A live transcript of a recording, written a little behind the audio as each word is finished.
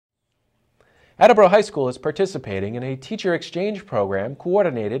Attleboro High School is participating in a teacher exchange program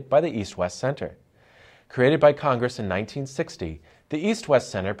coordinated by the East-West Center. Created by Congress in 1960, the East-West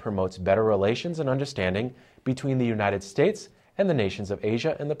Center promotes better relations and understanding between the United States and the nations of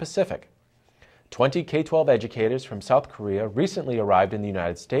Asia and the Pacific. 20 K-12 educators from South Korea recently arrived in the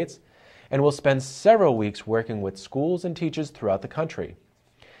United States and will spend several weeks working with schools and teachers throughout the country.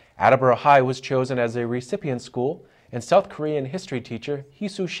 Attleboro High was chosen as a recipient school, and South Korean history teacher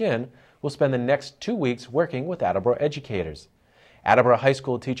Heasoo Shin will spend the next 2 weeks working with Attleboro educators. Attleboro High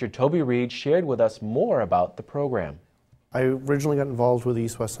School teacher Toby Reed shared with us more about the program. I originally got involved with the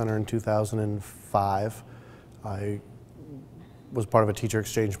East-West Center in 2005. I was part of a teacher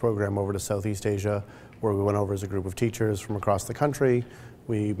exchange program over to Southeast Asia, where we went over as a group of teachers from across the country.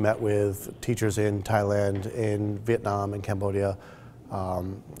 We met with teachers in Thailand, in Vietnam, and Cambodia. Did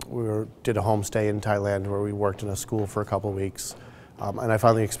a homestay in Thailand where we worked in a school for a couple of weeks. And I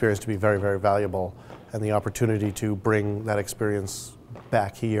found the experience to be very, very valuable. And the opportunity to bring that experience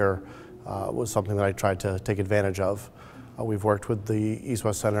back here was something that I tried to take advantage of. We've worked with the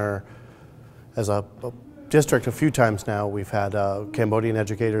East-West Center as a district a few times now. We've had Cambodian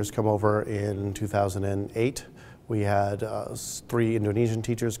educators come over in 2008. We had 3 Indonesian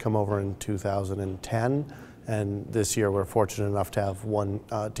teachers come over in 2010. And this year we're fortunate enough to have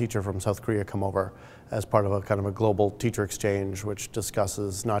 1 teacher from South Korea come over as part of a kind of a global teacher exchange, which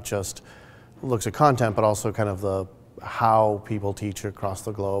discusses not just looks at content, but also kind of how people teach across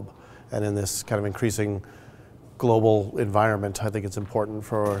the globe. And in this kind of increasing global environment, I think it's important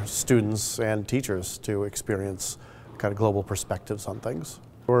for students and teachers to experience kind of global perspectives on things.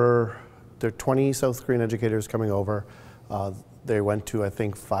 There are 20 South Korean educators coming over. They went to, I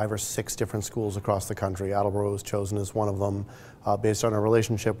think, 5 or 6 different schools across the country. Attleboro was chosen as one of them based on our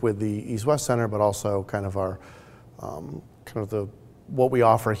relationship with the East-West Center, but also kind of our, what we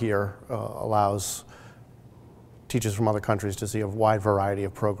offer here allows teachers from other countries to see a wide variety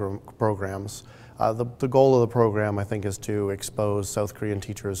of programs. The goal of the program, I think, is to expose South Korean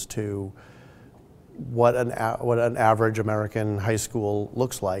teachers to what an average American high school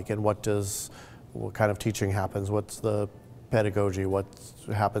looks like, and what kind of teaching happens, what's the pedagogy, what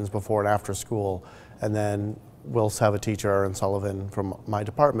happens before and after school. And then we'll have a teacher, Erin Sullivan from my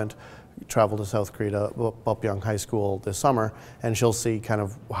department, travel to South Korea to Bupyeong High School this summer, and she'll see kind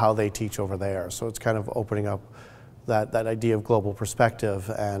of how they teach over there. So it's kind of opening up that idea of global perspective.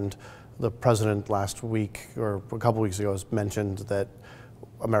 And the president last week, or a couple weeks ago, has mentioned that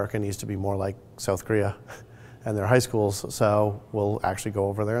America needs to be more like South Korea and their high schools. So we'll actually go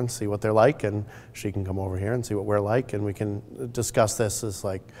over there and see what they're like, and she can come over here and see what we're like, and we can discuss this as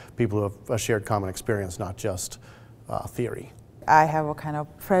like people who have a shared common experience, not just theory. I have a kind of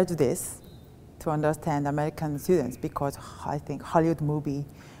prejudice to understand American students because I think Hollywood movie,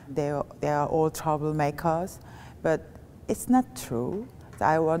 they are all troublemakers, but it's not true.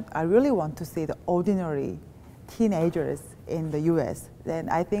 I really want to see the ordinary teenagers in the US. Then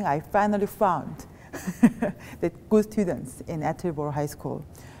I think I finally found the good students in Attleboro High School.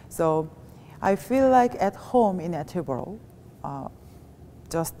 So I feel like at home in Attleboro,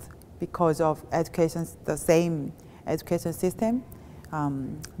 just because of education, the same education system,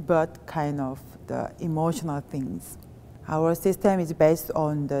 but kind of the emotional things. Our system is based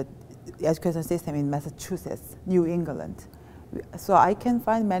on the education system in Massachusetts, New England. So I can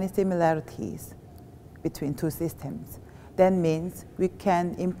find many similarities between 2 systems. That means we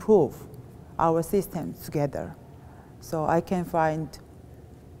can improve our systems together. So I can find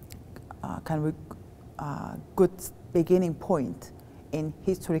kind of good beginning point in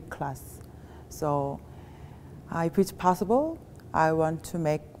history class. So if it's possible, I want to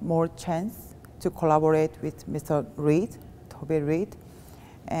make more chance to collaborate with Mr. Reed, Toby Reed,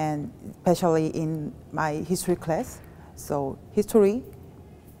 and especially in my history class. So history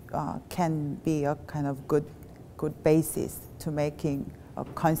can be a kind of good basis to making a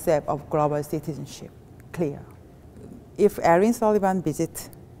concept of global citizenship clear. If Erin Sullivan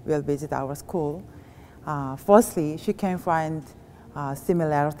will visit our school, firstly, she can find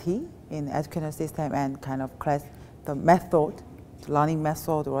similarity in educational system and kind of class, the method, the learning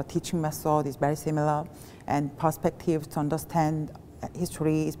method or teaching method is very similar, and perspectives to understand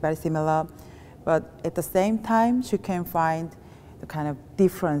history is very similar. But at the same time, she can find the kind of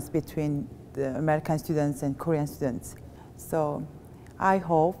difference between the American students and Korean students. So I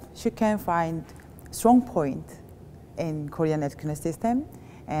hope she can find strong point in Korean educational system,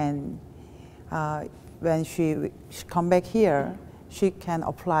 and when she come back here, she can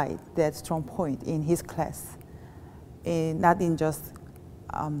apply that strong point in his class, not in just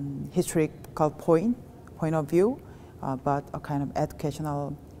historical point of view, but a kind of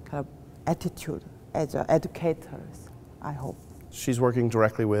educational kind of attitude as educators, I hope. She's working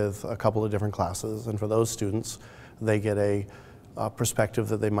directly with a couple of different classes, and for those students, they get a perspective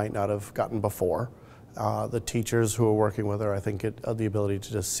that they might not have gotten before. The teachers who are working with her, I think, get the ability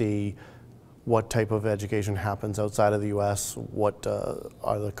to just see what type of education happens outside of the U.S., what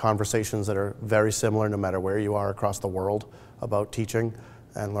are the conversations that are very similar no matter where you are across the world about teaching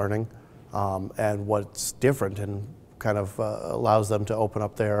and learning, and what's different, and kind of allows them to open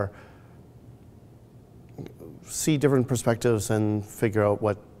up their, see different perspectives and figure out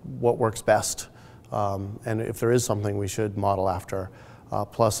what works best, and if there is something we should model after.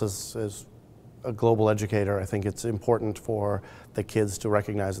 Plus, as a global educator, I think it's important for the kids to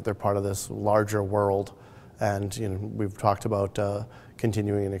recognize that they're part of this larger world. And we've talked about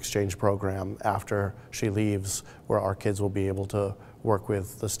continuing an exchange program after she leaves, where our kids will be able to work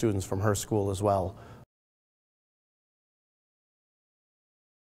with the students from her school as well.